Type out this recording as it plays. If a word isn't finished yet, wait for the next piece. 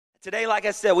Today, like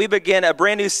I said, we begin a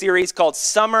brand new series called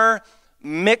Summer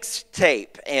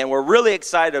Mixtape, and we're really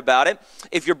excited about it.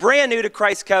 If you're brand new to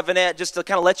Christ Covenant, just to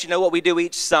kind of let you know what we do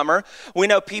each summer, we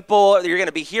know people, you're going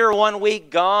to be here one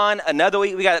week, gone another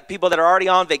week. We got people that are already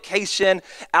on vacation,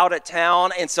 out of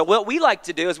town, and so what we like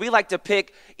to do is we like to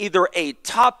pick either a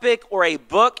topic or a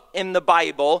book in the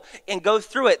Bible and go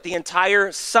through it the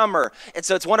entire summer. And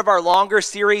so it's one of our longer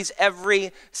series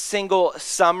every single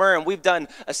summer, and we've done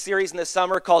a series in the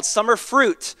summer called Summer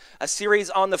Fruit, a series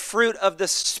on the fruit of the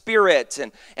Spirit.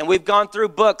 And we've gone through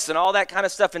books and all that kind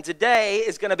of stuff. And today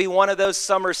is going to be one of those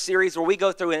summer series where we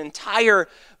go through an entire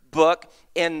book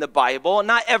in the Bible.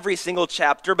 Not every single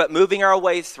chapter, but moving our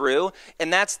way through.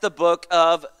 And that's the book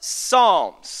of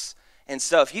Psalms. And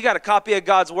so if you got a copy of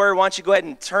God's Word, why don't you go ahead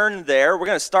and turn there. We're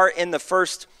going to start in the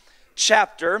first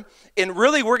chapter. And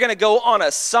really, we're going to go on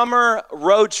a summer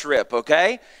road trip,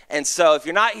 okay? And so if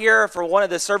you're not here for one of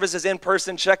the services in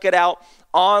person, check it out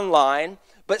online.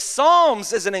 But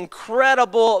Psalms is an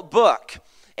incredible book.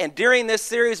 And during this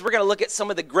series, we're going to look at some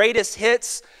of the greatest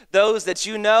hits, those that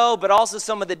you know, but also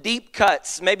some of the deep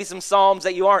cuts, maybe some Psalms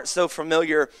that you aren't so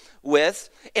familiar with.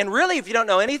 And really, if you don't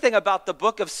know anything about the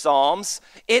book of Psalms,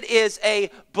 it is a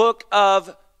book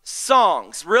of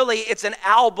songs. Really, it's an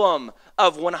album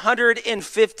of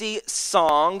 150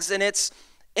 songs, and it's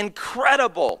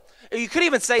incredible. You could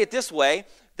even say it this way,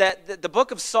 that the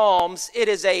book of Psalms, it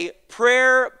is a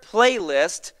prayer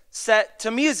playlist set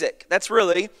to music. That's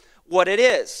really what it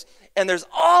is. And there's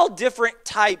all different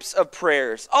types of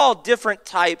prayers, all different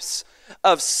types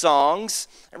of songs,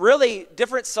 really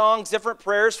different songs, different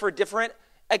prayers for different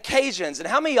occasions. And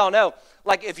how many of y'all know,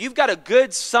 like if you've got a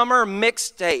good summer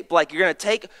mixtape, like you're going to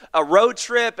take a road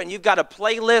trip and you've got a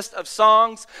playlist of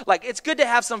songs, like it's good to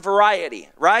have some variety,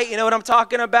 right? You know what I'm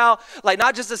talking about? Like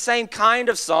not just the same kind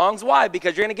of songs. Why?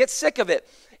 Because you're going to get sick of it.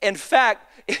 In fact,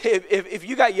 if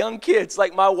you got young kids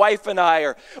like my wife and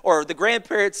I, or the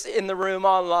grandparents in the room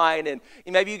online, and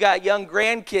maybe you got young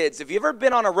grandkids, if you've ever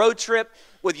been on a road trip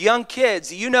with young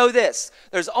kids, you know this.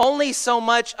 There's only so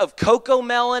much of Coco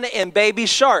Melon and Baby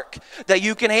Shark that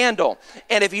you can handle.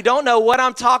 And if you don't know what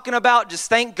I'm talking about, just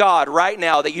thank God right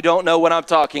now that you don't know what I'm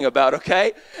talking about,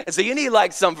 okay? And so you need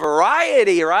like some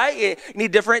variety, right? You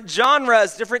need different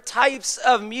genres, different types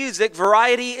of music.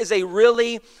 Variety is a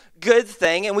really good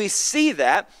thing, and we see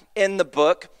that in the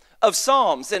book of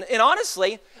Psalms. And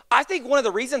honestly, I think one of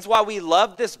the reasons why we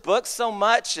love this book so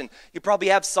much, and you probably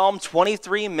have Psalm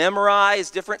 23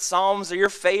 memorized, different Psalms are your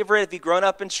favorite if you've grown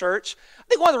up in church. I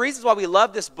think one of the reasons why we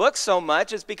love this book so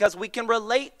much is because we can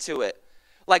relate to it.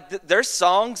 Like there's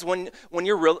songs when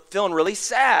you're feeling really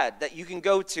sad that you can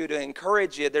go to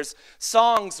encourage you. There's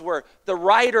songs where the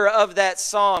writer of that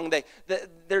song,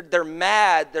 they're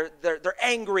mad, they're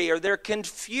angry, or they're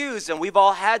confused, and we've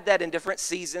all had that in different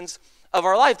seasons of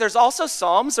our life. There's also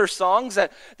psalms or songs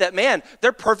that man,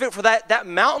 they're perfect for that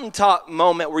mountaintop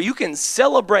moment where you can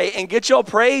celebrate and get your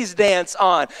praise dance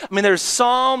on. I mean, there's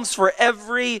psalms for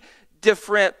every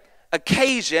different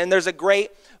occasion. There's a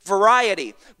great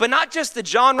variety, but not just the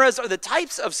genres or the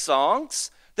types of songs.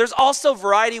 There's also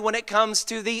variety when it comes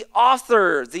to the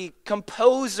author, the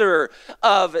composer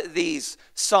of these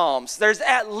psalms. There's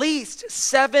at least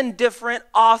 7 different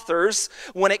authors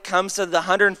when it comes to the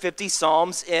 150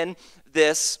 psalms in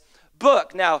this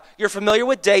book. Now, you're familiar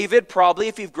with David, probably,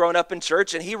 if you've grown up in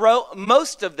church, and he wrote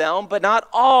most of them, but not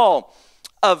all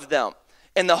of them.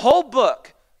 And the whole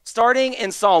book, starting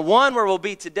in Psalm 1, where we'll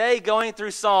be today, going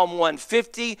through Psalm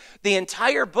 150, the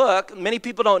entire book, many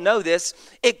people don't know this,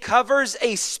 it covers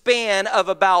a span of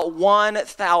about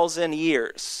 1,000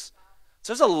 years.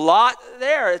 So there's a lot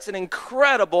there. It's an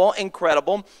incredible,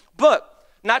 incredible book.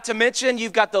 Not to mention,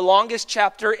 you've got the longest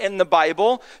chapter in the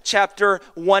Bible, chapter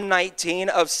 119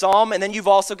 of Psalm, and then you've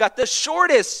also got the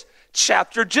shortest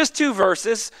chapter, just 2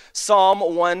 verses, Psalm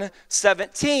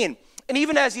 117. And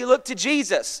even as you look to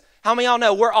Jesus, how many of y'all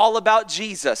know we're all about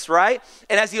Jesus, right?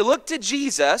 And as you look to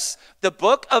Jesus, the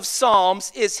book of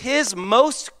Psalms is his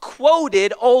most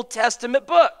quoted Old Testament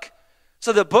book.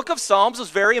 So the book of Psalms was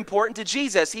very important to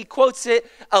Jesus. He quotes it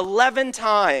 11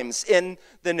 times in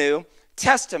the New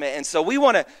Testament. And so we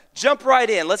want to jump right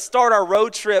in. Let's start our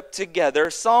road trip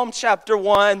together. Psalm chapter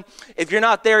 1. If you're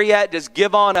not there yet, just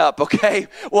give on up, okay?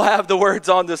 We'll have the words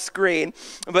on the screen.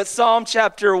 But Psalm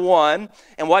chapter 1,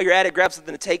 and while you're at it, grab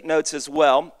something to take notes as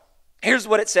well. Here's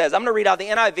what it says. I'm going to read out the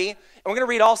NIV, and we're going to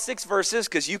read all 6 verses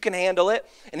because you can handle it.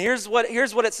 And here's what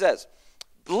it says.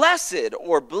 Blessed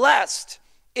or blessed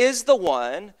is the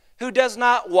one who does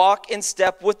not walk in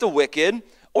step with the wicked,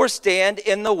 or stand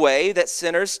in the way that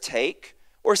sinners take,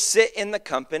 or sit in the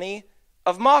company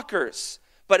of mockers,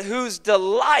 but whose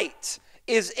delight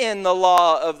is in the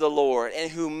law of the Lord,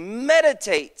 and who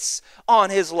meditates on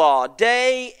his law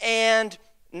day and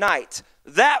night.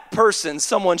 That person,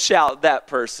 someone shout, that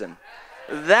person.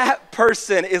 That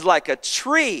person is like a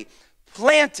tree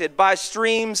planted by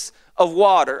streams of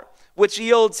water, which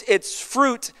yields its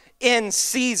fruit in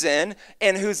season,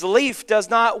 and whose leaf does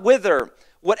not wither.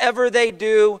 Whatever they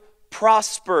do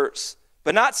prospers.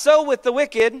 But not so with the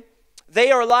wicked.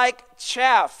 They are like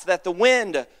chaff that the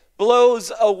wind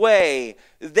blows away.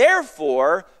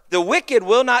 Therefore, the wicked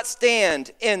will not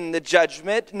stand in the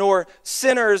judgment, nor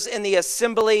sinners in the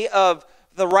assembly of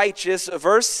the righteous.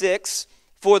 Verse 6,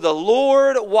 for the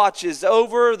Lord watches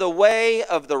over the way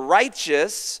of the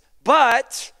righteous,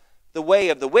 but the way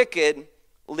of the wicked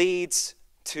leads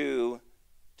to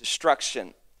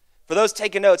destruction. For those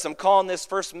taking notes, I'm calling this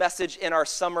first message in our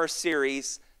summer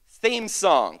series Theme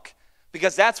Song,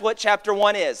 because that's what chapter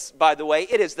 1 is, by the way.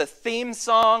 It is the theme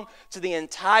song to the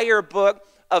entire book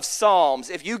of Psalms.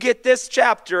 If you get this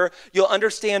chapter, you'll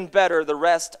understand better the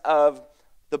rest of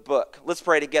the book. Let's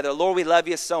pray together. Lord, we love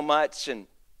you so much and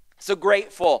so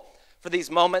grateful for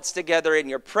these moments together in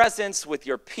your presence with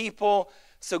your people.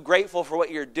 So grateful for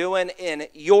what you're doing in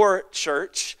your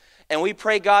church. And we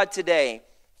pray, God, today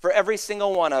for every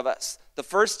single one of us, the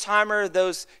first timer,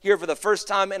 those here for the first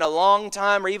time in a long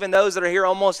time, or even those that are here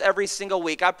almost every single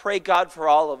week. I pray, God, for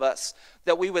all of us,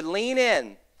 that we would lean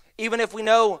in, even if we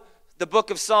know the book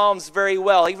of Psalms very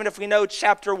well, even if we know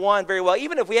chapter 1 very well,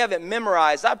 even if we haven't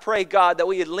memorized. I pray, God, that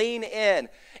we would lean in,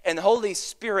 and the Holy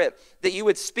Spirit, that you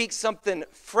would speak something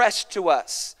fresh to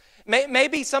us.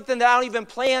 Maybe something that I don't even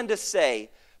plan to say.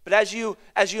 But as you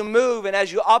move and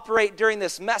as you operate during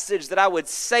this message, that I would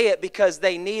say it because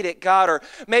they need it, God. Or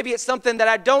maybe it's something that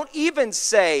I don't even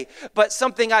say, but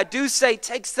something I do say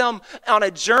takes them on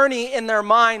a journey in their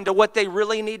mind to what they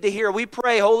really need to hear. We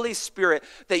pray, Holy Spirit,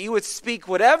 that you would speak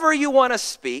whatever you want to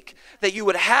speak, that you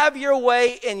would have your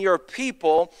way in your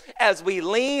people as we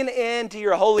lean into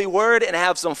your holy word and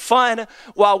have some fun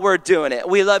while we're doing it.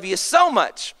 We love you so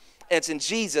much. And it's in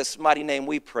Jesus' mighty name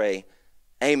we pray.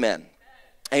 Amen.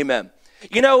 Amen.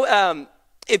 You know,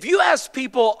 if you ask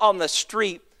people on the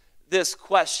street this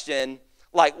question,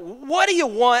 like, what do you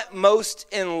want most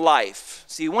in life?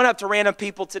 So you went up to random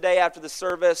people today after the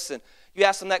service and you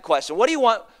asked them that question. What do you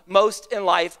want most in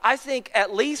life? I think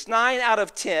at least 9 out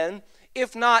of 10,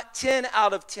 if not 10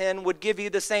 out of 10, would give you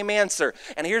the same answer.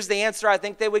 And here's the answer I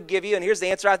think they would give you, and here's the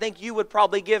answer I think you would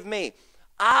probably give me.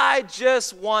 I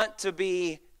just want to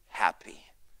be happy.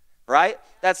 Right?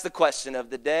 That's the question of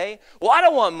the day. Well, I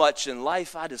don't want much in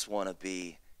life. I just want to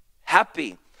be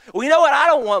happy. Well, you know what? I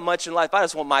don't want much in life. I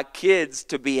just want my kids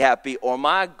to be happy or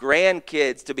my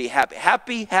grandkids to be happy.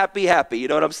 Happy, happy, happy. You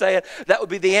know what I'm saying? That would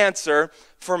be the answer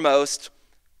for most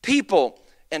people.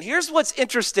 And here's what's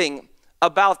interesting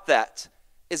about that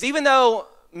is even though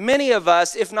many of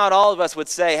us, if not all of us, would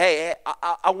say, hey,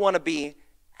 I want to be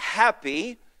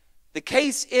happy, the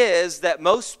case is that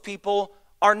most people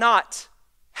are not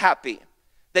happy.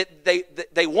 That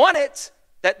they want it,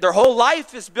 that their whole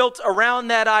life is built around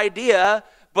that idea,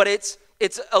 but it's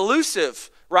elusive,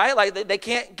 right? Like they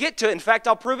can't get to it. In fact,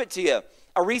 I'll prove it to you.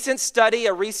 A recent study,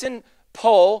 a recent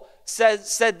poll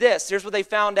said this. Here's what they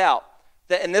found out.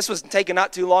 And this was taken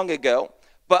not too long ago.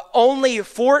 But only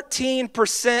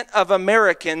 14% of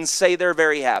Americans say they're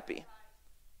very happy.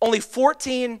 Only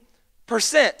 14%.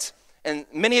 And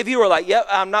many of you are like, yep,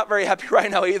 I'm not very happy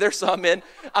right now either, so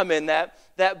I'm in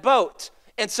that boat.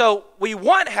 And so we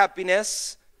want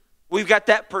happiness. We've got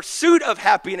that pursuit of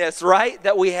happiness, right,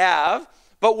 that we have,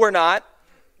 but we're not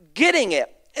getting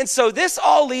it. And so this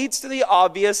all leads to the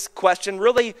obvious question,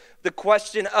 really the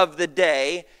question of the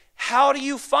day. How do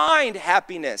you find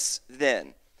happiness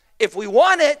then? If we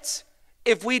want it,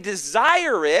 if we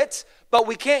desire it, but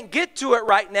we can't get to it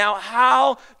right now,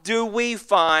 how do we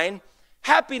find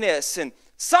happiness? And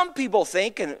some people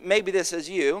think, and maybe this is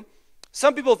you,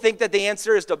 some people think that the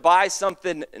answer is to buy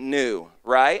something new,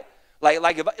 right?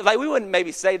 Like we wouldn't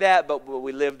maybe say that, but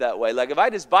we live that way. Like if I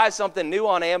just buy something new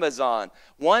on Amazon,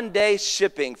 1 day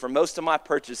shipping for most of my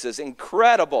purchases,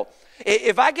 incredible.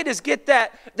 If I could just get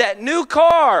that new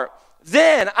car,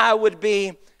 then I would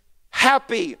be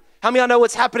happy. How many of y'all know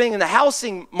what's happening in the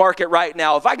housing market right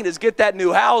now? If I can just get that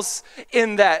new house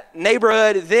in that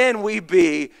neighborhood, then we'd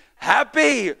be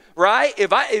happy, right?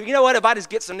 If I just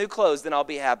get some new clothes, then I'll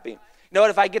be happy. You know what,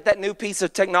 if I get that new piece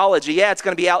of technology, yeah, it's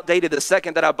going to be outdated the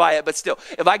second that I buy it, but still,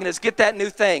 if I can just get that new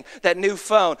thing, that new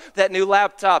phone, that new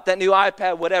laptop, that new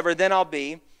iPad, whatever, then I'll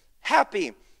be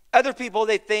happy. Other people,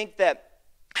 they think that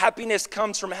happiness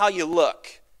comes from how you look,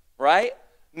 right?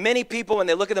 Many people, when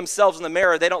they look at themselves in the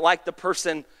mirror, they don't like the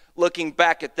person looking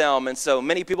back at them. And so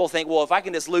many people think, well, if I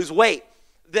can just lose weight,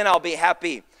 then I'll be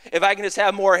happy. If I can just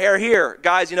have more hair here,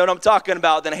 guys, you know what I'm talking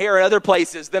about, than hair in other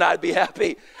places, then I'd be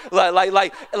happy.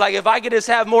 Like if I could just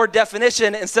have more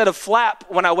definition instead of flap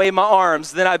when I wave my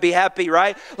arms, then I'd be happy,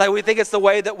 right? Like we think it's the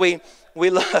way that we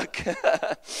look.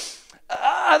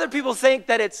 Other people think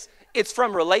that it's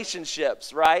from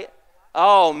relationships, right?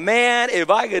 Oh man, if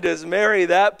I could just marry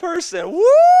that person,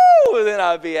 woo, then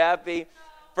I'd be happy.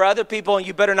 For other people, and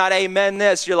you better not amen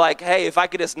this, you're like, hey, if I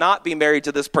could just not be married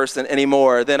to this person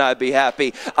anymore, then I'd be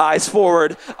happy. Eyes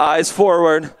forward, eyes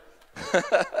forward.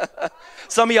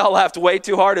 Some of y'all laughed way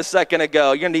too hard a second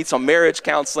ago. You're going to need some marriage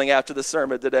counseling after the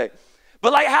sermon today.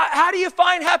 But like, how do you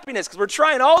find happiness? Because we're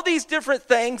trying all these different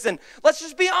things, and let's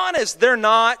just be honest, they're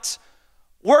not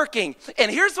working. And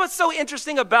here's what's so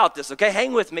interesting about this, okay?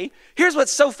 Hang with me. Here's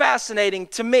what's so fascinating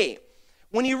to me.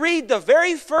 When you read the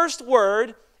very first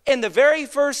word in the very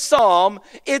first psalm,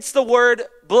 it's the word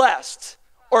blessed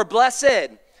or blessed.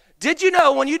 Did you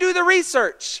know when you do the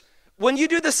research, when you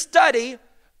do the study,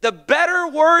 the better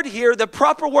word here, the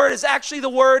proper word is actually the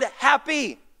word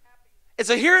happy. And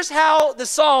so here's how the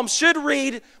psalm should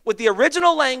read with the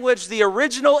original language, the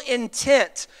original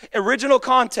intent, original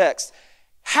context.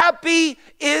 Happy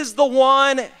is the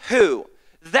one who.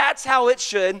 That's how it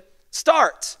should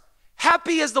start.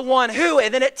 Happy is the one who,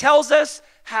 and then it tells us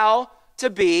how to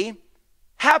be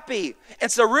happy.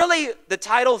 And so really the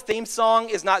title theme song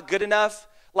is not good enough.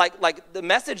 Like the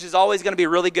message is always going to be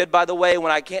really good, by the way.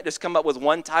 When I can't just come up with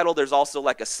one title, there's also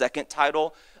like a second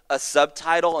title, a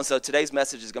subtitle. And so today's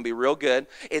message is going to be real good.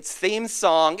 It's theme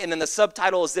song. And then the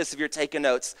subtitle is this, if you're taking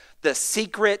notes: The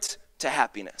Secret to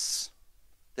Happiness.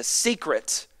 The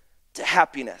secret to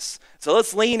happiness. So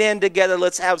let's lean in together.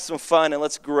 Let's have some fun and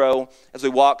let's grow as we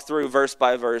walk through verse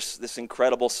by verse this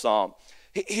incredible psalm.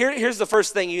 Here's the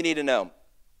first thing you need to know.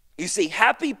 You see,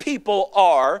 happy people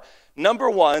are, number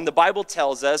one, the Bible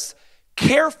tells us,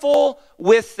 careful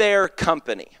with their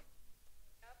company.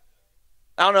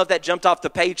 I don't know if that jumped off the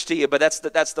page to you, but that's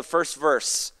the first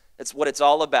verse. That's what it's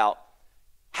all about.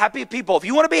 Happy people, if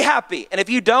you want to be happy, and if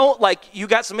you don't, like, you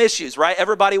got some issues, right?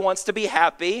 Everybody wants to be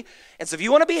happy. And so if you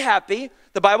want to be happy,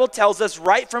 the Bible tells us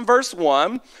right from verse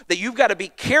 1 that you've got to be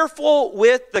careful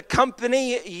with the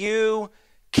company you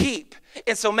keep.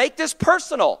 And so make this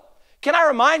personal. Can I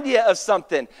remind you of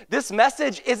something? This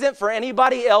message isn't for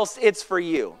anybody else, it's for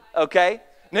you, okay?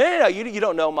 No, you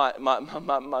don't know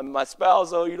my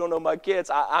spouse, oh, you don't know my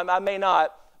kids. I may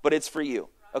not, but it's for you,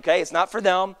 okay? It's not for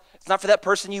them. It's not for that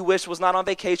person you wish was not on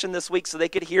vacation this week so they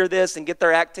could hear this and get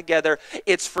their act together.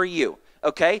 It's for you,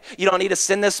 okay? You don't need to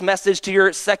send this message to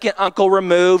your second uncle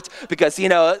removed because, you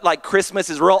know, like Christmas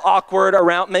is real awkward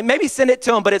around. Maybe send it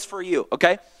to them, but it's for you,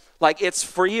 okay? Like, it's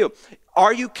for you.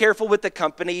 Are you careful with the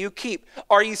company you keep?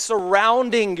 Are you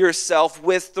surrounding yourself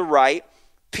with the right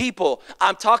people?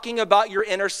 I'm talking about your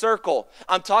inner circle.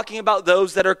 I'm talking about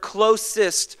those that are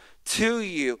closest to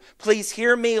you. Please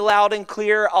hear me loud and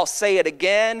clear. I'll say it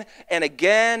again and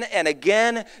again and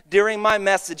again during my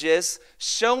messages.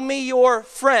 Show me your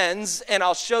friends and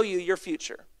I'll show you your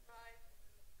future.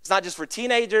 It's not just for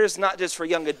teenagers, not just for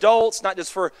young adults, not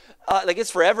just for,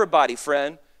 it's for everybody,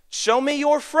 friend. Show me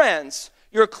your friends,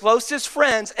 your closest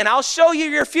friends, and I'll show you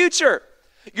your future.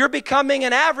 You're becoming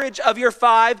an average of your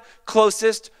 5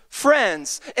 closest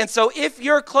friends. And so if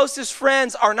your closest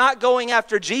friends are not going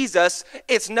after Jesus,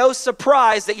 it's no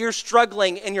surprise that you're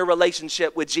struggling in your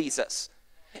relationship with Jesus.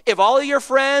 If all of your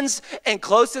friends and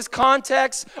closest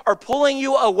contacts are pulling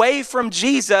you away from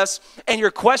Jesus and you're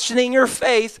questioning your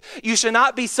faith, you should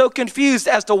not be so confused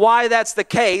as to why that's the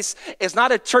case. It's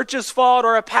not a church's fault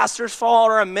or a pastor's fault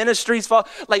or a ministry's fault.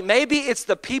 Like maybe it's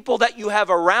the people that you have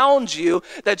around you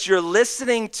that you're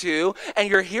listening to and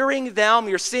you're hearing them,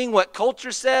 you're seeing what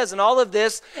culture says and all of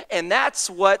this, and that's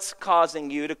what's causing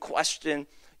you to question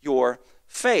your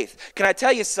faith. Can I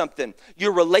tell you something?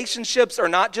 Your relationships are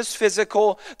not just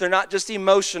physical, they're not just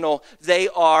emotional, they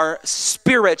are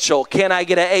spiritual. Can I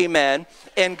get an amen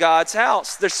in God's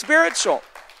house? They're spiritual.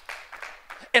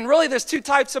 And really there's 2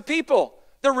 types of people.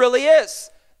 There really is.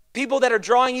 People that are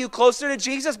drawing you closer to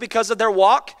Jesus because of their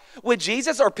walk with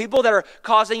Jesus, or people that are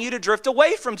causing you to drift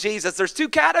away from Jesus. There's 2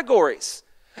 categories.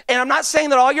 And I'm not saying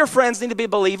that all your friends need to be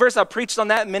believers. I've preached on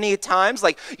that many times.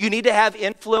 Like, you need to have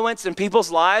influence in people's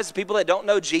lives, people that don't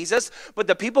know Jesus. But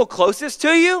the people closest to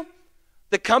you,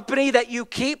 the company that you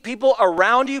keep, people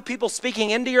around you, people speaking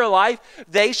into your life,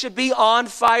 they should be on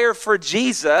fire for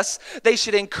Jesus. They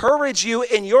should encourage you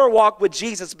in your walk with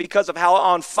Jesus because of how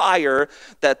on fire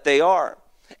that they are.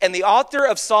 And the author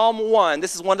of Psalm 1,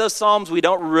 this is one of those Psalms we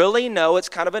don't really know. It's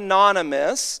kind of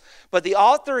anonymous. But the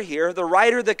author here, the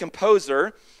writer, the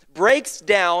composer, breaks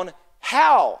down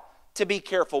how to be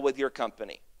careful with your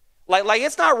company. Like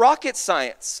it's not rocket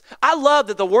science. I love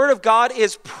that the Word of God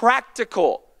is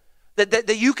practical.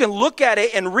 That you can look at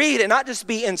it and read and not just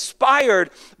be inspired,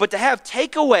 but to have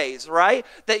takeaways, right?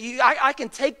 That I can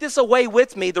take this away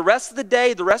with me the rest of the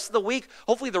day, the rest of the week,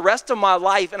 hopefully the rest of my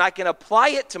life, and I can apply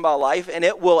it to my life, and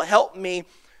it will help me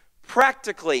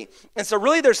practically. And so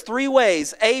really there's three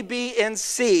ways, A, B, and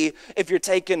C, if you're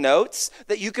taking notes,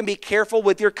 that you can be careful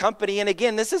with your company. And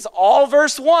again, this is all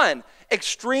verse 1,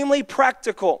 extremely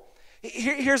practical.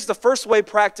 Here's the first way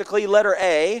practically, letter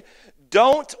A.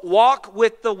 Don't walk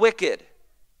with the wicked.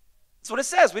 That's what it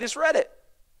says. We just read it.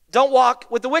 Don't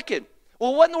walk with the wicked.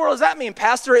 Well, what in the world does that mean,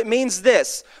 Pastor? It means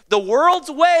this. The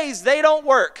world's ways, they don't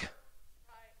work.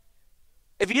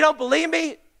 If you don't believe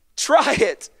me, try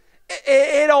it.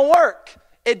 It don't work.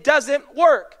 It doesn't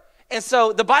work. And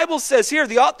so the Bible says here,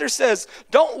 the author says,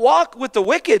 don't walk with the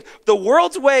wicked. The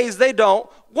world's ways, they don't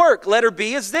work. Letter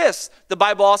B is this. The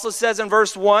Bible also says in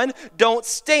verse 1, don't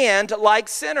stand like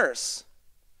sinners.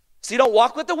 So you don't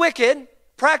walk with the wicked,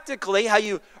 practically, how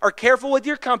you are careful with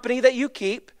your company that you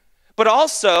keep, but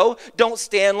also don't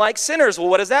stand like sinners. Well,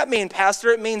 what does that mean, Pastor?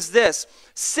 It means this.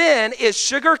 Sin is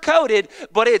sugar-coated,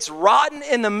 but it's rotten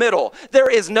in the middle. There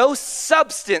is no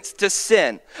substance to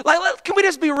sin. Can we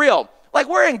just be real? Like,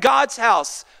 we're in God's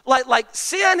house. Like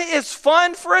sin is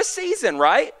fun for a season,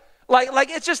 right? Like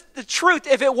it's just the truth.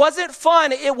 If it wasn't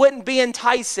fun, it wouldn't be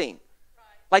enticing.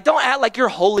 Like, don't act like you're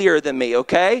holier than me,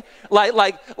 okay?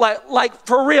 Like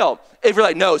for real. If you're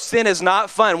like, no, sin is not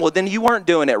fun, well, then you weren't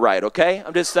doing it right, okay?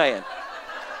 I'm just saying.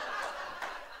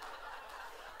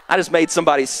 I just made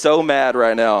somebody so mad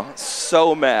right now.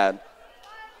 So mad.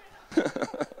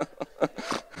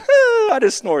 I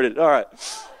just snorted. All right.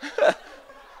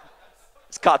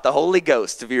 It's caught the Holy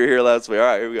Ghost if you were here last week. All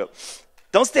right, here we go.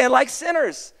 Don't stand like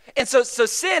sinners. And so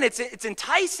sin, it's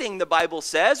enticing, the Bible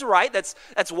says, right? That's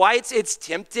why it's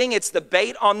tempting. It's the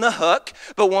bait on the hook.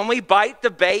 But when we bite the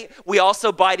bait, we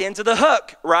also bite into the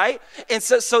hook, right? And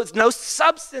so it's no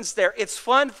substance there. It's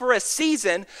fun for a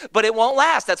season, but it won't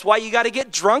last. That's why you got to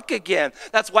get drunk again.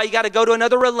 That's why you got to go to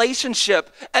another relationship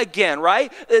again,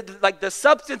 right? Like the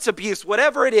substance abuse,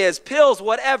 whatever it is, pills,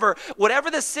 whatever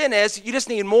the sin is, you just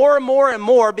need more and more and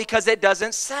more because it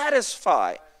doesn't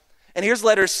satisfy. And here's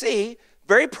letter C.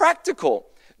 Very practical.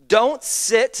 Don't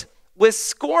sit with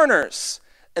scorners.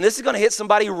 And this is going to hit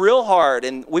somebody real hard.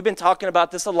 And we've been talking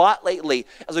about this a lot lately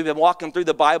as we've been walking through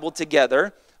the Bible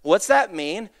together. What's that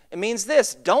mean? It means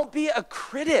this. Don't be a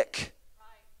critic.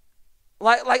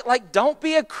 Like don't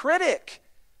be a critic.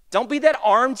 Don't be that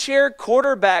armchair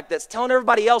quarterback that's telling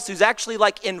everybody else who's actually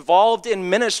like involved in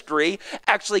ministry,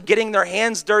 actually getting their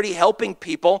hands dirty, helping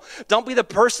people. Don't be the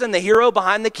person, the hero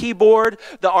behind the keyboard,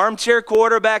 the armchair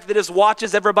quarterback that just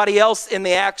watches everybody else in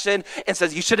the action and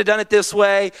says, you should have done it this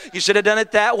way. You should have done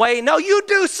it that way. No, you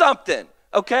do something,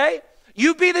 okay?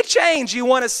 You be the change you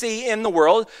want to see in the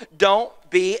world. Don't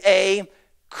be a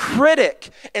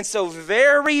critic. And so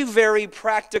very, very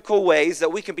practical ways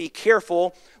that we can be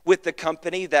careful with the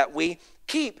company that we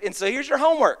keep. And so here's your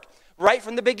homework right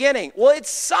from the beginning. Well, it's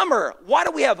summer. Why do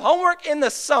we have homework in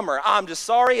the summer? I'm just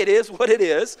sorry, it is what it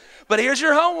is. But here's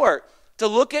your homework, to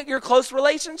look at your close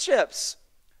relationships.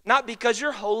 Not because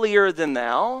you're holier than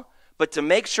thou, but to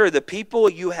make sure the people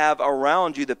you have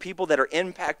around you, the people that are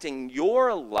impacting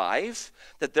your life,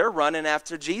 that they're running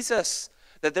after Jesus,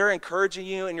 that they're encouraging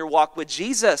you in your walk with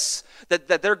Jesus,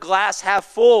 that they're glass half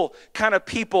full kind of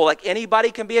people. Like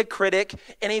anybody can be a critic,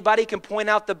 anybody can point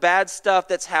out the bad stuff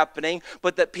that's happening,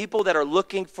 but that people that are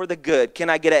looking for the good. Can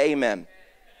I get an amen?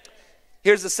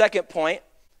 Here's the second point.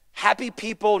 Happy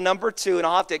people, number 2, and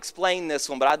I'll have to explain this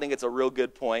one, but I think it's a real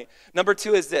good point. Number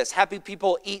 2 is this. Happy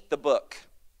people eat the book.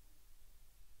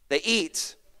 They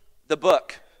eat the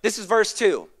book. This is verse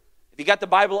 2. If you got the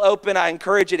Bible open, I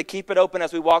encourage you to keep it open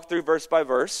as we walk through verse by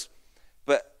verse.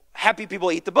 But happy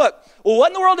people eat the book. Well, what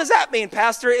in the world does that mean,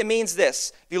 Pastor? It means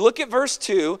this. If you look at verse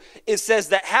 2, it says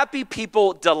that happy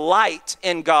people delight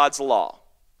in God's law.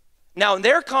 Now, in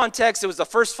their context, it was the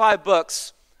first 5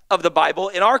 books of the Bible.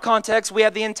 In our context, we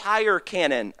have the entire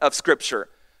canon of Scripture.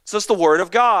 So it's the Word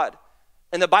of God.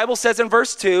 And the Bible says in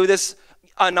verse 2, this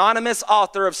anonymous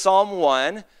author of Psalm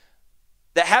 1,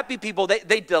 that happy people,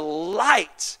 they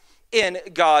delight in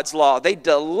God's law. They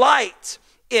delight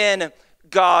in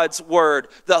God's word.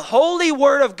 The holy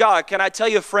word of God, can I tell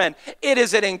you, friend, it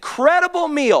is an incredible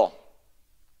meal.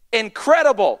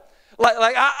 Incredible.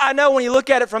 I know when you look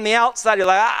at it from the outside, you're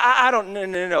like, I don't,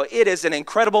 no. It is an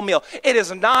incredible meal. It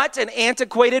is not an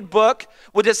antiquated book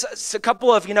with just a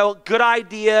couple of, good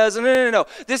ideas. No.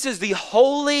 This is the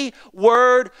holy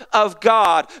word of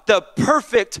God, the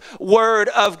perfect word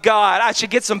of God. I should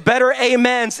get some better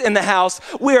amens in the house.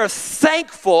 We are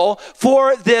thankful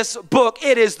for this book.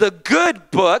 It is the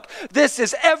good book. This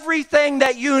is everything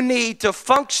that you need to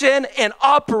function and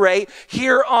operate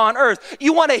here on earth.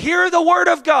 You want to hear the word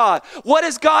of God. What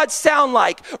does God sound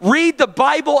like? Read the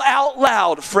Bible out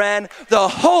loud, friend. The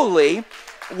holy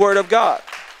word of God.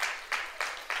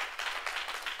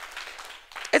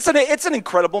 It's an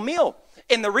incredible meal.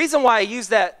 And the reason why I use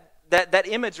that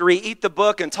imagery, eat the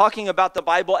book, and talking about the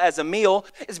Bible as a meal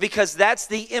is because that's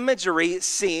the imagery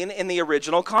seen in the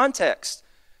original context.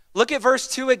 Look at verse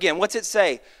 2 again. What's it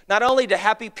say? Not only do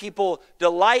happy people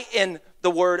delight in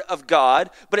the word of God,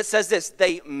 but it says this,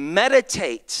 they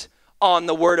meditate on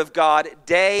the word of God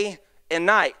day and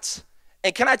night.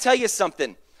 And can I tell you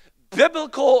something?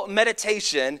 Biblical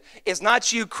meditation is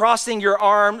not you crossing your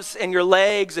arms and your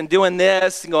legs and doing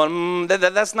this and going,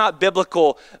 that's not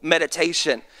biblical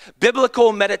meditation.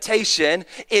 Biblical meditation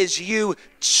is you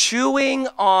chewing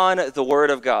on the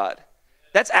word of God.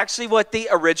 That's actually what the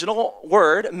original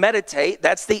word, meditate,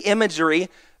 that's the imagery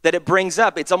that it brings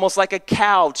up. It's almost like a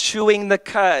cow chewing the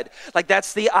cud. Like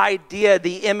that's the idea,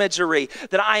 the imagery,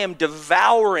 that I am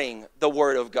devouring the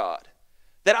word of God,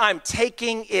 that I'm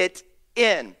taking it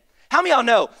in. How many of y'all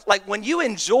know, like when you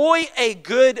enjoy a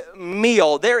good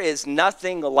meal, there is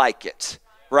nothing like it,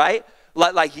 right?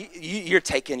 Like you're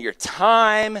taking your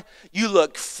time, you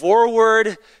look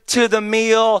forward to the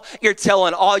meal, you're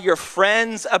telling all your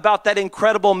friends about that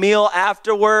incredible meal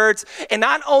afterwards. And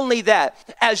not only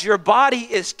that, as your body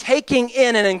is taking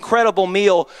in an incredible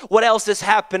meal, what else is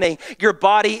happening? Your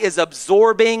body is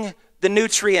absorbing the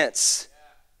nutrients.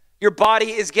 Your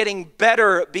body is getting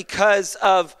better because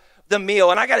of the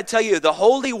meal. And I got to tell you, the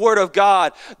holy word of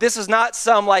God, this is not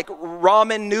some like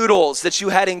ramen noodles that you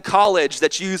had in college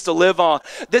that you used to live on.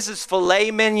 This is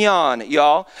filet mignon,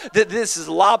 y'all. This is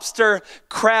lobster,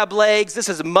 crab legs. This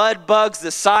is mud bugs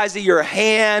the size of your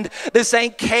hand. This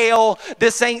ain't kale.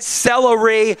 This ain't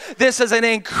celery. This is an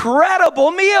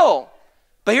incredible meal.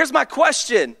 But here's my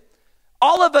question.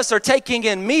 All of us are taking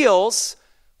in meals.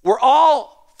 We're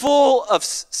all full of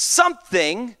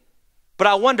something. But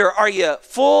I wonder, are you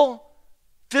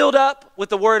filled up with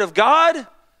the word of God,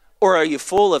 or are you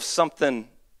full of something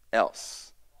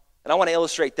else? And I want to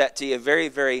illustrate that to you very,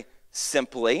 very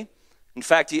simply. In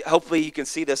fact, hopefully you can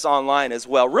see this online as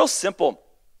well. Real simple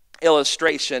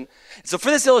illustration. So for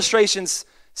this illustration's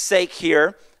sake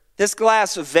here, this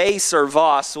glass vase or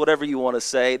vase, whatever you want to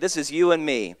say, this is you and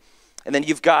me. And then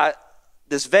you've got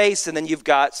this vase, and then you've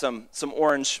got some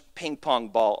orange ping pong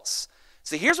balls.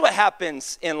 So here's what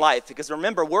happens in life, because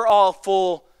remember, we're all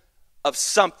full of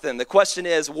something. The question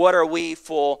is, what are we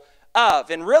full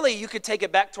of? And really, you could take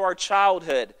it back to our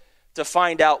childhood to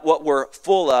find out what we're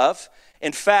full of.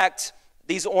 In fact,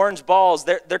 these orange balls,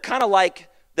 they're kind of like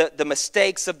the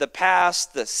mistakes of the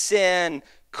past, the sin,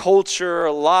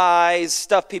 culture, lies,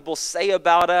 stuff people say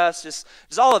about us, just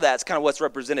all of that's kind of what's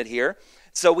represented here.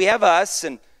 So we have us,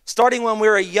 and starting when we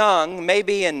were young,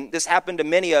 maybe, and this happened to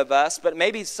many of us, but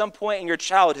maybe some point in your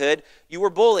childhood, you were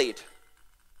bullied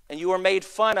and you were made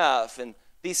fun of, and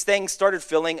these things started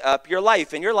filling up your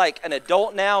life. And you're like an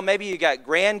adult now, maybe you got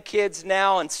grandkids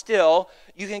now, and still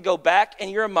you can go back in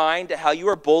your mind to how you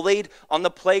were bullied on the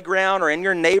playground or in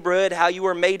your neighborhood, how you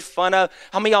were made fun of.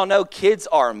 How many of y'all know kids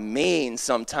are mean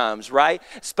sometimes, right?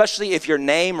 Especially if your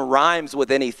name rhymes with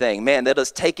anything. Man, they'll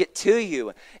just take it to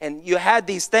you. And you had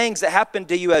these things that happened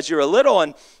to you as you were little,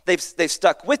 and they've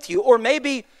stuck with you. Or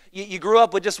maybe you grew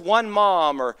up with just one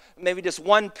mom, or maybe just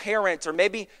one parent, or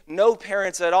maybe no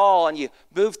parents at all, and you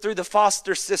moved through the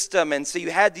foster system, and so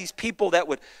you had these people that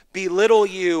would belittle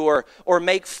you or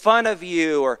make fun of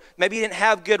you, or maybe you didn't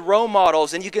have good role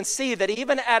models. And you can see that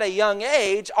even at a young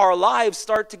age, our lives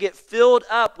start to get filled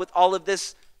up with all of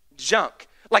this junk.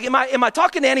 Like, am I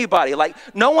talking to anybody? Like,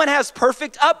 no one has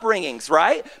perfect upbringings,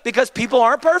 right? Because people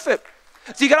aren't perfect.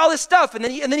 So you got all this stuff, and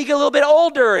then you get a little bit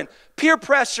older, and peer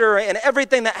pressure and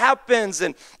everything that happens,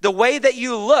 and the way that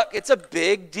you look, it's a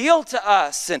big deal to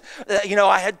us. And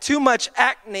I had too much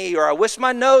acne, or I wish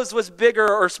my nose was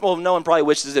bigger, or small. No one probably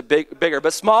wishes it bigger,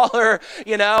 but smaller,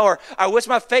 or I wish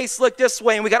my face looked this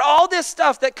way. And we got all this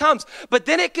stuff that comes, but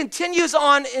then it continues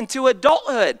on into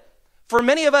adulthood. For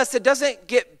many of us, it doesn't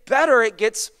get better, it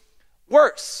gets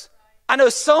worse. I know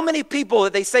so many people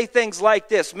that they say things like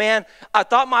this: man, I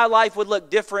thought my life would look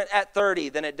different at 30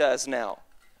 than it does now.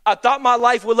 I thought my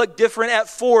life would look different at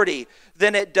 40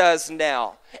 than it does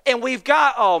now. And we've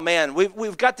got, oh man,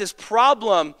 we've got this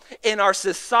problem in our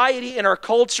society, in our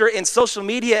culture, and social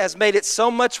media has made it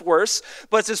so much worse,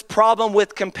 but it's this problem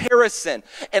with comparison.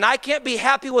 And I can't be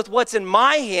happy with what's in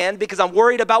my hand because I'm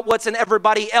worried about what's in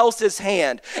everybody else's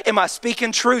hand. Am I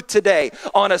speaking truth today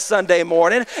on a Sunday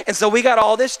morning? And so we got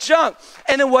all this junk.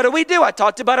 And then what do? I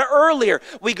talked about it earlier.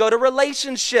 We go to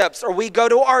relationships or we go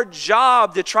to our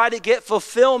job to try to get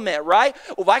fulfillment, right?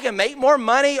 Well, if I can make more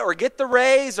money or get the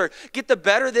raise or get the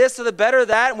better this or the better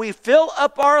that, and we fill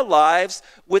up our lives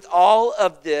with all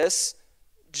of this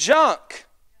junk.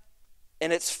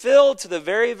 And it's filled to the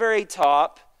very, very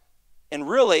top. And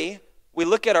really, we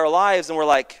look at our lives and we're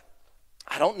like,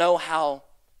 I don't know how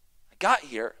I got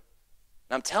here.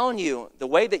 And I'm telling you, the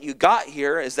way that you got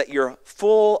here is that you're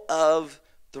full of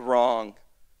the wrong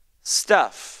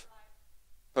stuff.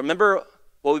 But remember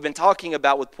what we've been talking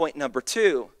about with point number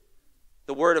 2,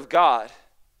 the Word of God.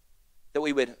 That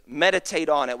we would meditate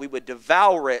on it, we would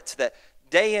devour it, that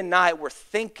day and night we're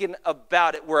thinking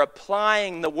about it, we're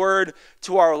applying the Word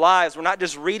to our lives. We're not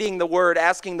just reading the Word,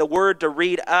 asking the Word to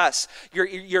read us.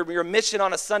 Your mission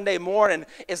on a Sunday morning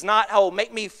is not, oh,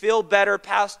 make me feel better,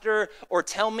 Pastor, or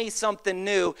tell me something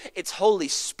new. It's Holy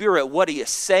Spirit, what are you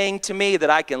saying to me that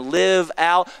I can live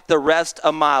out the rest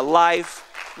of my life?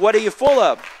 What are you full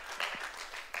of?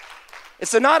 And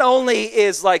so not only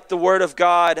is like the Word of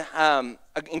God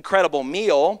an incredible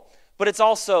meal, but it's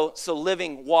also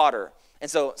living water.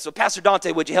 And so Pastor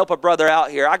Dante, would you help a brother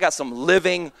out here? I got some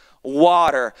living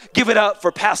water. Give it up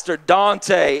for Pastor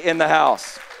Dante in the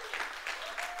house.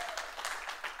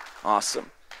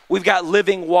 Awesome. We've got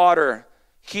living water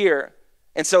here.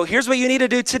 And so here's what you need to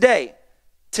do today.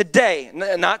 Today,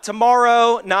 not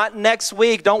tomorrow, not next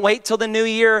week. Don't wait till the new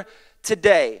year.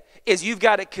 Today is you've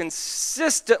got to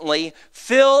consistently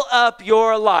fill up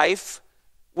your life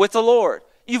with the Lord.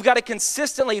 You've got to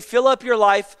consistently fill up your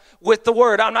life with the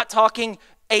Word. I'm not talking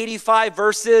 85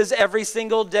 verses every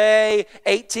single day,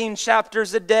 18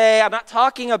 chapters a day. I'm not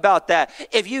talking about that.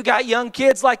 If you got young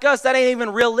kids like us, that ain't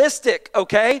even realistic,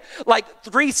 okay? Like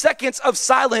 3 seconds of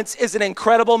silence is an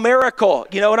incredible miracle.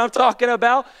 You know what I'm talking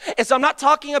about? And so I'm not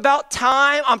talking about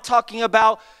time. I'm talking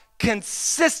about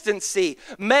consistency,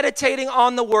 meditating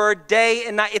on the Word day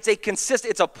and night. It's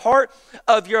a part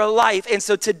of your life. And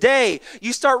so today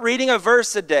you start reading a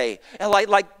verse a day, and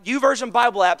like YouVersion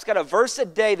Bible app's got a verse a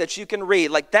day that you can read.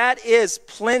 Like that is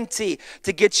plenty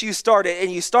to get you started,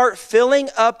 and you start filling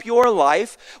up your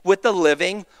life with the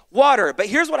living water. But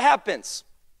here's what happens.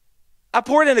 I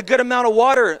poured in a good amount of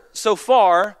water so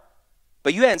far,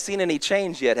 but you haven't seen any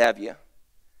change yet, have you?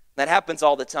 That happens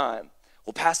all the time.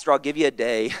 Well, Pastor, I'll give you a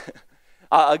day.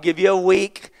 I'll give you a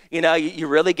week. You know, you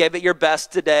really gave it your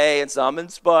best today, and so I'm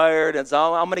inspired, and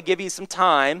so I'm going to give you some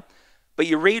time. But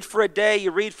you read for a day, you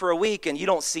read for a week, and you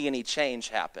don't see any change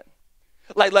happen.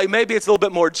 Like maybe it's a little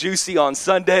bit more juicy on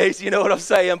Sundays, you know what I'm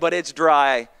saying? But it's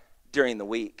dry during the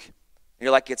week. And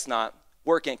you're like, it's not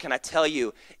working. Can I tell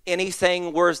you,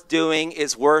 anything worth doing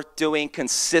is worth doing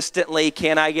consistently.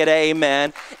 Can I get an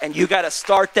amen? And you got to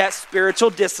start that spiritual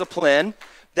discipline,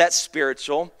 that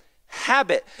spiritual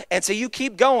habit. And so you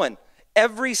keep going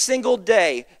every single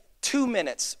day, 2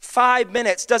 minutes, 5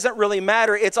 minutes, doesn't really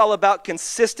matter. It's all about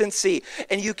consistency.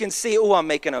 And you can see, oh, I'm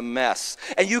making a mess.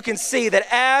 And you can see that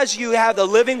as you have the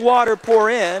living water pour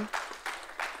in,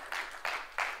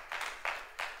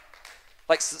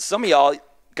 like some of y'all,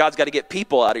 God's got to get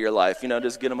people out of your life, you know,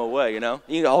 just get them away, you know.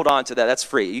 You can hold on to that. That's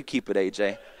free. You keep it,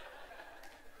 AJ.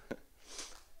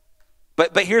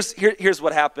 But here's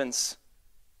what happens.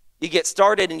 You get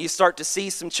started and you start to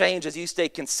see some change as you stay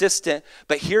consistent.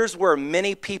 But here's where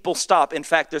many people stop. In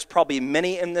fact, there's probably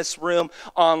many in this room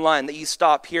online that you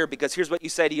stop here because here's what you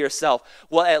say to yourself.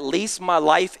 Well, at least my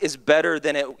life is better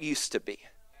than it used to be.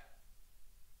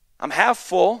 I'm half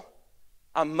full.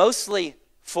 I'm mostly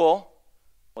full.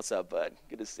 What's up, bud?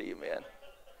 Good to see you, man.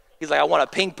 He's like, I want a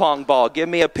ping pong ball. Give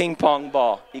me a ping pong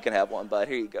ball. You can have one, bud.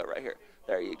 Here you go, right here.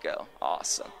 There you go.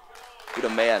 Awesome. You're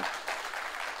the man.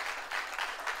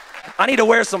 I need to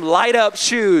wear some light up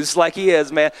shoes like he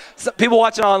is, man. Some people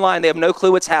watching online, they have no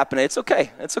clue what's happening. It's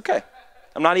okay. It's okay.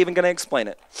 I'm not even going to explain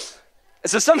it.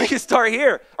 So some of you start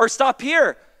here or stop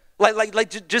here.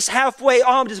 Like just halfway,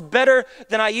 oh, I'm just better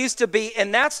than I used to be.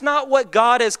 And that's not what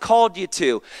God has called you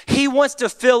to. He wants to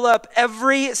fill up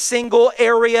every single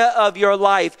area of your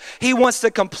life. He wants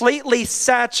to completely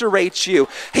saturate you.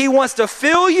 He wants to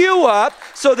fill you up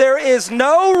so there is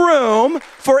no room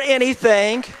for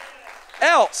anything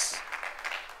else.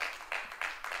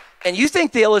 And you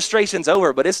think the illustration's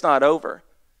over, but it's not over.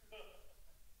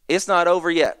 It's not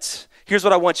over yet. Here's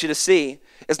what I want you to see.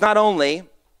 It's not only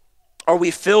Are we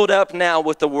filled up now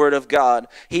with the Word of God?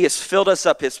 He has filled us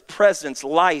up, His presence,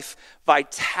 life,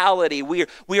 vitality.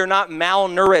 We are not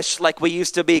malnourished like we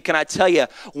used to be. Can I tell you,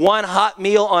 one hot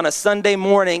meal on a Sunday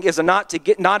morning is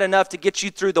not enough to get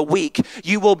you through the week.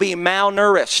 You will be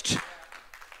malnourished.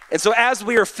 And so as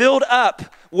we are filled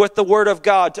up with the Word of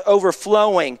God to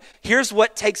overflowing, here's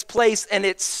what takes place, and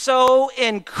it's so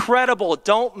incredible.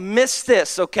 Don't miss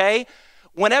this, okay?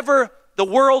 Whenever the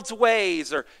world's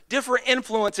ways or different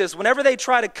influences, whenever they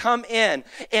try to come in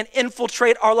and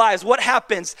infiltrate our lives, what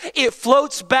happens? It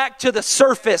floats back to the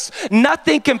surface.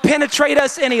 Nothing can penetrate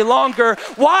us any longer.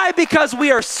 Why? Because we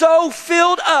are so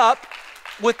filled up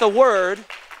with the Word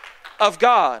of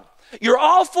God. You're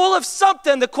all full of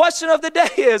something. The question of the day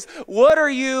is, what are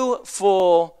you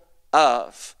full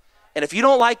of? And if you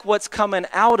don't like what's coming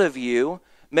out of you,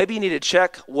 maybe you need to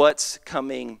check what's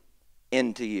coming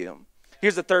into you.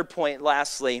 Here's the third point,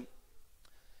 lastly.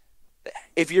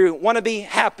 If you want to be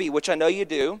happy, which I know you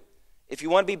do, if you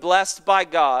want to be blessed by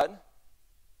God,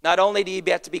 not only do you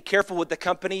have to be careful with the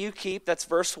company you keep, that's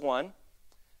verse 1.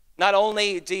 Not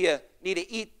only do you need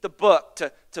to eat the book,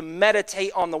 to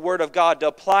meditate on the Word of God, to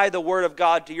apply the Word of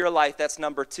God to your life, that's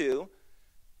number 2.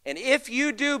 And if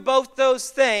you do both those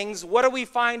things, what do we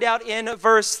find out in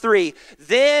verse 3?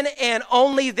 Then and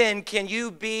only then can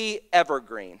you be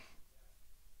evergreen.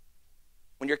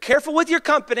 When you're careful with your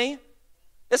company,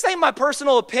 this ain't my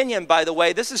personal opinion, by the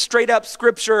way. This is straight up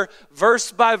scripture,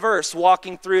 verse by verse,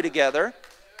 walking through together.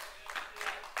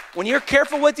 When you're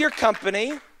careful with your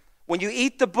company, when you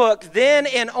eat the book, then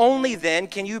and only then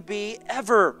can you be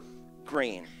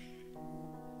evergreen.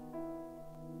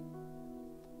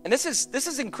 And this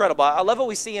is incredible. I love what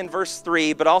we see in verse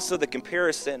 3, but also the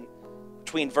comparison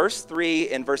between verse 3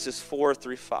 and verses 4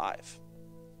 through 5.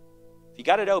 If you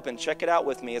got it open, check it out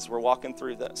with me as we're walking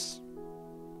through this.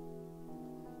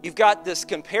 You've got this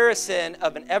comparison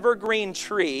of an evergreen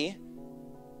tree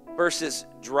versus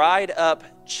dried up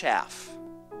chaff.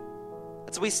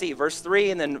 That's what we see, verse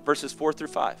 3 and then verses 4 through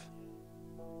 5.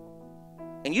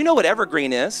 And you know what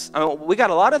evergreen is. I mean, we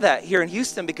got a lot of that here in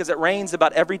Houston because it rains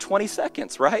about every 20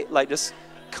 seconds, right? Like just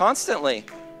constantly.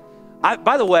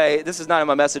 By the way, this is not in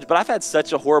my message, but I've had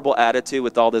such a horrible attitude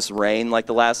with all this rain like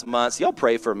the last months. Y'all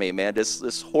pray for me, man,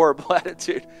 this horrible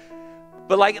attitude.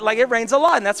 But like it rains a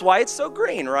lot, and that's why it's so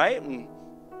green, right? And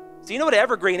so you know what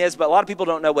evergreen is, but a lot of people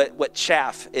don't know what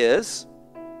chaff is.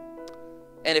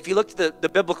 And if you look at the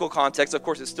biblical context, of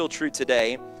course, it's still true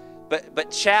today,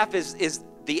 but chaff is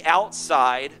the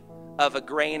outside of a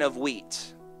grain of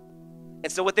wheat.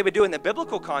 And so what they would do in the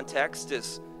biblical context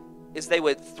is they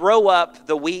would throw up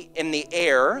the wheat in the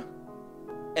air,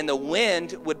 and the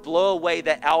wind would blow away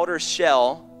the outer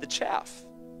shell, the chaff.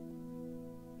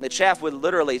 The chaff would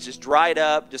literally just dried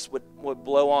up, just would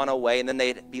blow on away, and then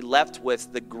they'd be left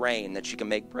with the grain that you can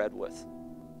make bread with.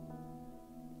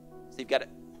 So you've got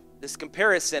this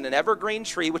comparison, an evergreen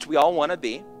tree, which we all want to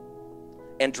be,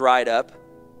 and dried up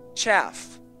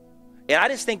chaff. And I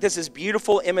just think this is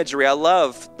beautiful imagery. I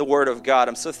love the Word of God.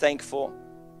 I'm so thankful.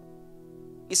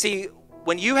 You see,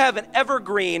 when you have an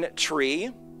evergreen tree,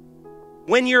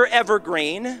 when you're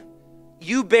evergreen,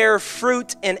 you bear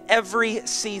fruit in every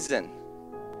season.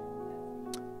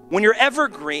 When you're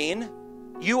evergreen,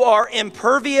 you are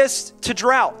impervious to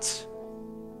drought.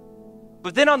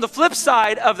 But then on the flip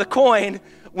side of the coin,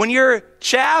 when you're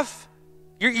chaff,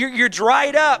 you're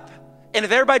dried up. And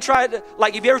if everybody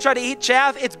if you ever tried to eat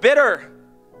chaff, it's bitter.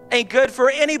 Ain't good for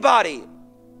anybody.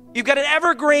 You've got an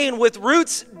evergreen with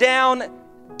roots down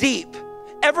deep.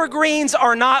 Evergreens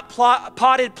are not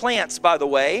potted plants, by the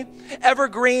way.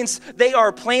 Evergreens, they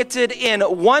are planted in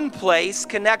one place,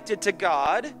 connected to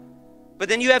God. But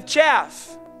then you have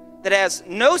chaff that has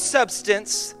no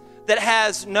substance, that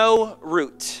has no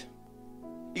root.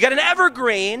 You got an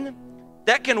evergreen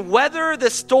that can weather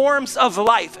the storms of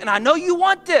life. And I know you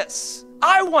want this.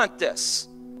 I want this.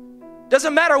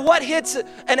 Doesn't matter what hits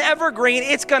an evergreen,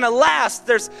 it's going to last.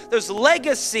 There's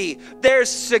legacy, there's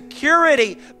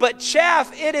security. But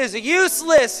chaff, it is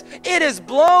useless. It is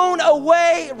blown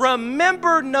away,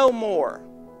 remembered no more.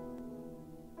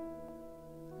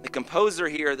 The composer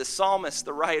here, the psalmist,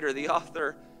 the writer, the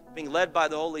author, being led by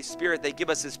the Holy Spirit, they give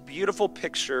us this beautiful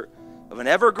picture of an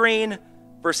evergreen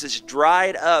versus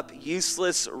dried up,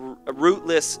 useless,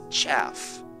 rootless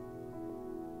chaff.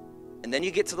 And then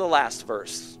you get to the last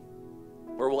verse,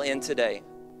 where we'll end today.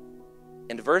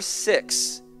 And verse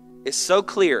 6 is so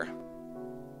clear.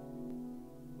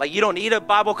 Like, you don't need a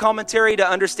Bible commentary to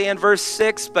understand verse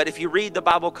 6, but if you read the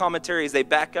Bible commentaries, they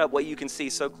back up what you can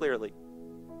see so clearly.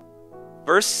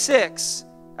 Verse 6,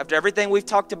 after everything we've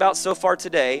talked about so far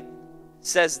today,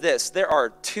 says this: there are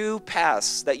two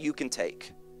paths that you can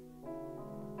take.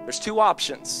 There's two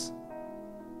options.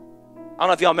 I don't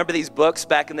know if y'all remember these books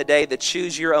back in the day, the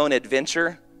Choose Your Own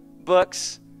Adventure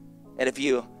books. And if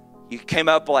you came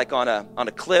up like on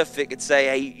a cliff, it could say,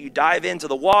 hey, you dive into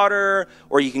the water,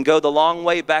 or you can go the long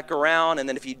way back around. And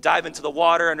then if you dive into the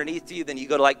water underneath you, then you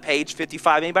go to like page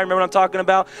 55. Anybody remember what I'm talking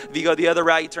about? If you go the other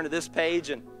route, you turn to this page.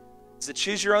 And it's a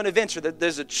Choose Your Own Adventure.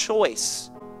 There's a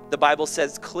choice, the Bible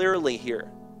says clearly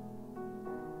here.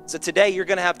 So today you're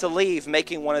going to have to leave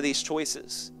making one of these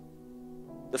choices.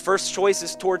 The first choice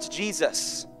is towards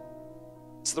Jesus.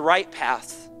 It's the right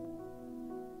path.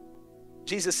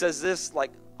 Jesus says this,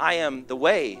 like, I am the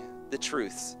way, the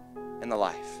truth, and the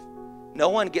life. No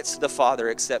one gets to the Father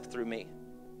except through me.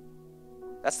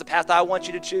 That's the path I want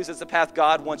you to choose. It's the path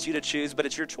God wants you to choose, but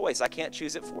it's your choice. I can't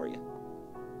choose it for you.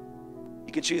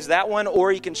 You can choose that one,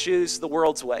 or you can choose the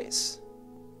world's ways.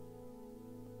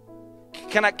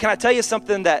 Can I tell you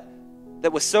something that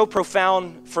was so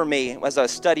profound for me as I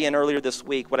was studying earlier this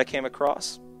week, what I came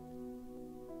across?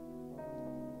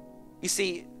 You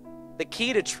see, the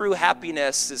key to true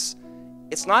happiness is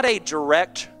it's not a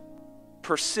direct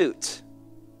pursuit.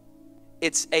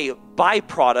 It's a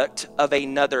byproduct of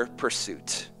another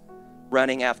pursuit,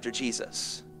 running after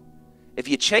Jesus. If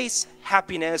you chase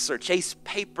happiness or chase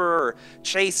paper or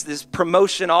chase this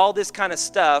promotion, all this kind of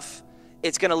stuff,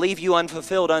 it's going to leave you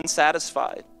unfulfilled,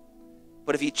 unsatisfied.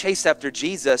 But if you chase after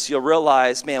Jesus, you'll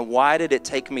realize, man, why did it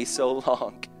take me so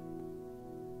long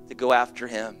to go after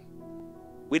him?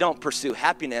 We don't pursue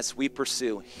happiness, we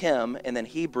pursue him, and then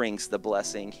he brings the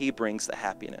blessing, he brings the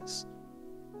happiness.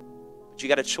 But you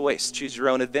got a choice. Choose your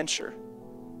own adventure.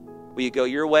 Will you go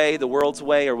your way, the world's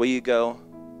way, or will you go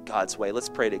God's way? Let's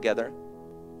pray together.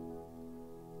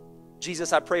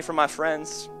 Jesus, I pray for my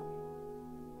friends.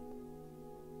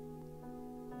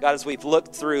 God, as we've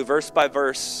looked through verse by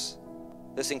verse,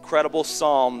 this incredible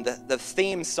psalm, the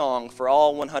theme song for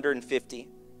all 150.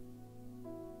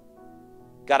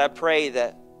 God, I pray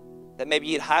that maybe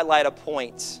you'd highlight a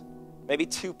point, maybe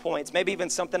 2 points, maybe even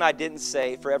something I didn't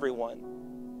say for everyone.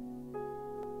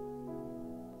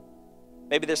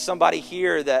 Maybe there's somebody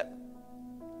here that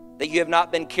you have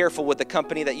not been careful with the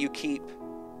company that you keep,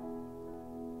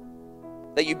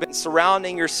 that you've been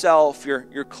surrounding yourself,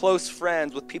 your close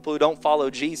friends, with people who don't follow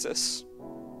Jesus.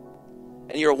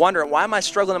 And you're wondering, why am I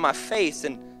struggling in my faith?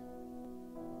 And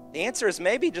the answer is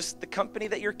maybe just the company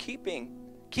that you're keeping.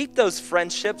 Keep those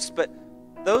friendships, but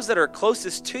those that are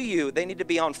closest to you, they need to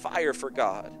be on fire for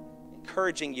God,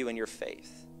 encouraging you in your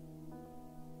faith.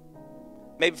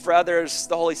 Maybe for others,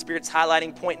 the Holy Spirit's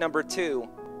highlighting point number 2.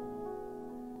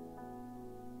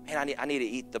 Man, I need to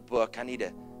eat the book. I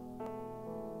need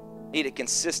to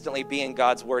consistently be in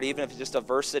God's word, even if it's just a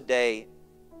verse a day.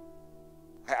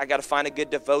 I got to find a good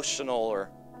devotional, or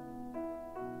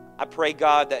I pray,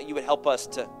 God, that you would help us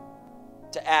to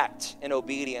act in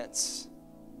obedience,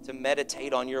 to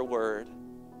meditate on your word,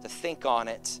 to think on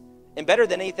it, and better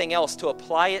than anything else, to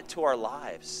apply it to our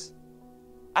lives.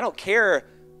 I don't care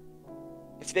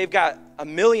if they've got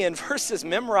 1 million verses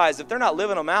memorized. If they're not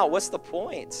living them out, what's the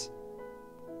point?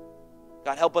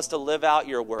 God, help us to live out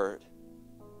your word.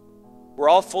 We're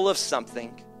all full of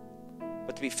something,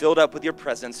 but to be filled up with your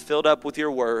presence, filled up with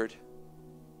your word.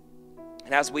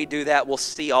 And as we do that, we'll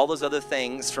see all those other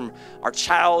things from our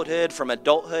childhood, from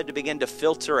adulthood, to begin to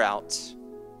filter out.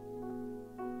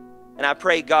 And I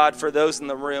pray, God, for those in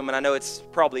the room, and I know it's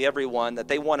probably everyone, that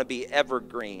they want to be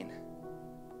evergreen.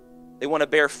 They want to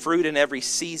bear fruit in every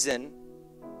season.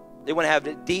 They want to have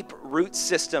a deep root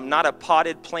system, not a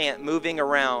potted plant moving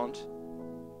around.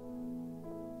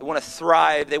 They want to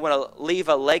thrive. They want to leave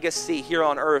a legacy here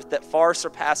on earth that far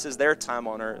surpasses their time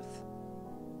on earth.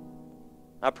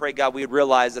 I pray, God, we would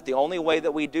realize that the only way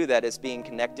that we do that is being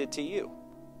connected to you.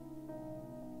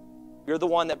 You're the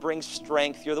one that brings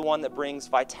strength. You're the one that brings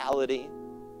vitality.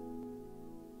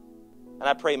 And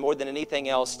I pray more than anything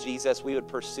else, Jesus, we would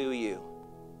pursue you,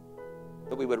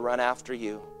 that we would run after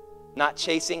you, not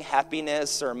chasing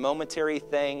happiness or momentary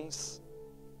things,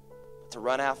 but to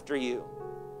run after you.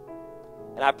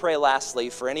 And I pray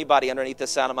lastly, for anybody underneath the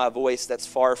sound of my voice that's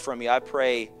far from you, I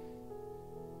pray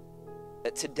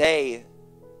that today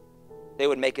they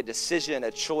would make a decision,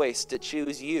 a choice to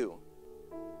choose you,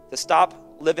 to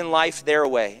stop living life their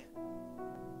way,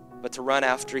 but to run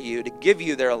after you, to give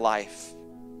you their life,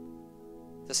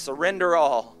 to surrender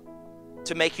all,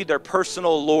 to make you their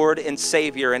personal Lord and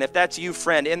Savior. And if that's you,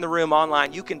 friend, in the room,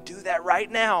 online, you can do that right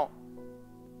now.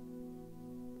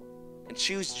 And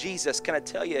choose Jesus. Can I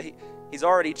tell you, He's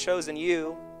already chosen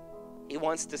you. He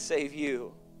wants to save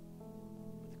you.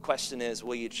 The question is,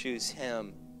 will you choose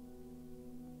Him?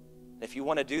 If you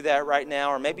want to do that right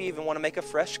now, or maybe even want to make a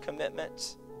fresh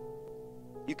commitment,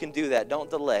 you can do that. Don't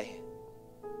delay.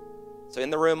 So in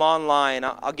the room online,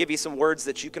 I'll give you some words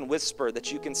that you can whisper,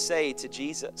 that you can say to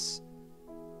Jesus.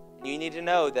 And you need to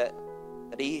know that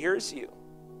he hears you,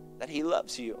 that he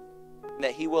loves you, and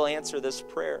that he will answer this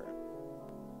prayer.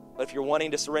 But if you're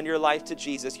wanting to surrender your life to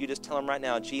Jesus, you just tell him right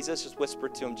now, Jesus, just whisper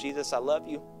to him, Jesus, I love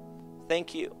you.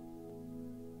 Thank you.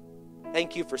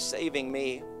 Thank you for saving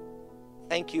me.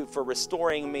 Thank you for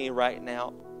restoring me right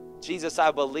now. Jesus,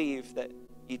 I believe that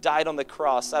you died on the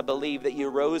cross. I believe that you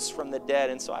rose from the dead,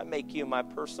 and so I make you my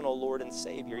personal Lord and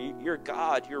Savior. You're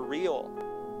God. You're real.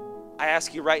 I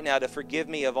ask you right now to forgive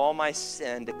me of all my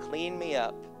sin, to clean me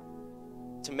up,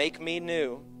 to make me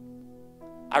new.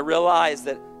 I realize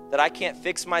that I can't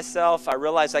fix myself. I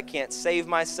realize I can't save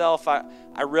myself. I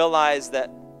realize that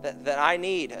I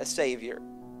need a Savior.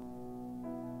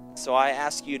 So I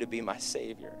ask you to be my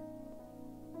Savior,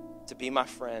 to be my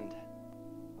friend,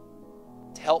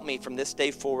 to help me from this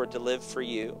day forward to live for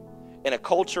you in a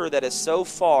culture that is so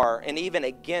far and even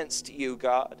against you,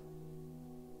 God,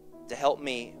 to help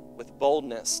me with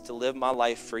boldness to live my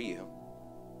life for you.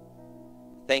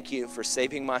 Thank you for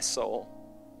saving my soul,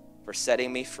 for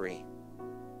setting me free.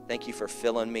 Thank you for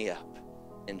filling me up.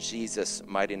 In Jesus'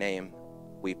 mighty name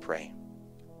we pray.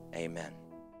 Amen.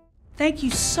 Thank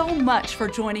you so much for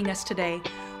joining us today.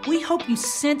 We hope you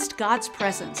sensed God's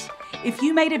presence. If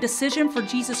you made a decision for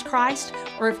Jesus Christ,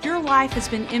 or if your life has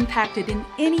been impacted in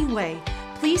any way,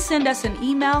 please send us an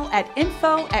email at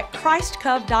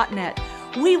info@christcov.net.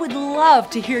 We would love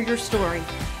to hear your story.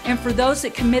 And for those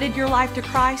that committed your life to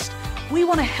Christ, we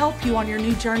want to help you on your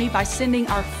new journey by sending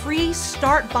our free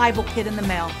Start Bible Kit in the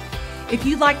mail. If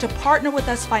you'd like to partner with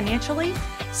us financially,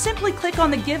 simply click on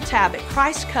the Give tab at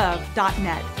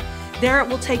christcov.net. There it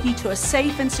will take you to a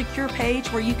safe and secure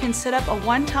page where you can set up a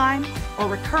one-time or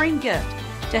recurring gift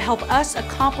to help us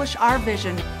accomplish our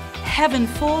vision, heaven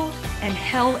full and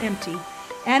hell empty.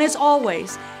 And as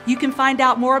always, you can find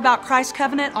out more about Christ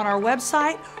Covenant on our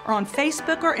website or on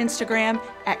Facebook or Instagram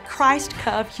at Christ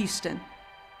Cov Houston.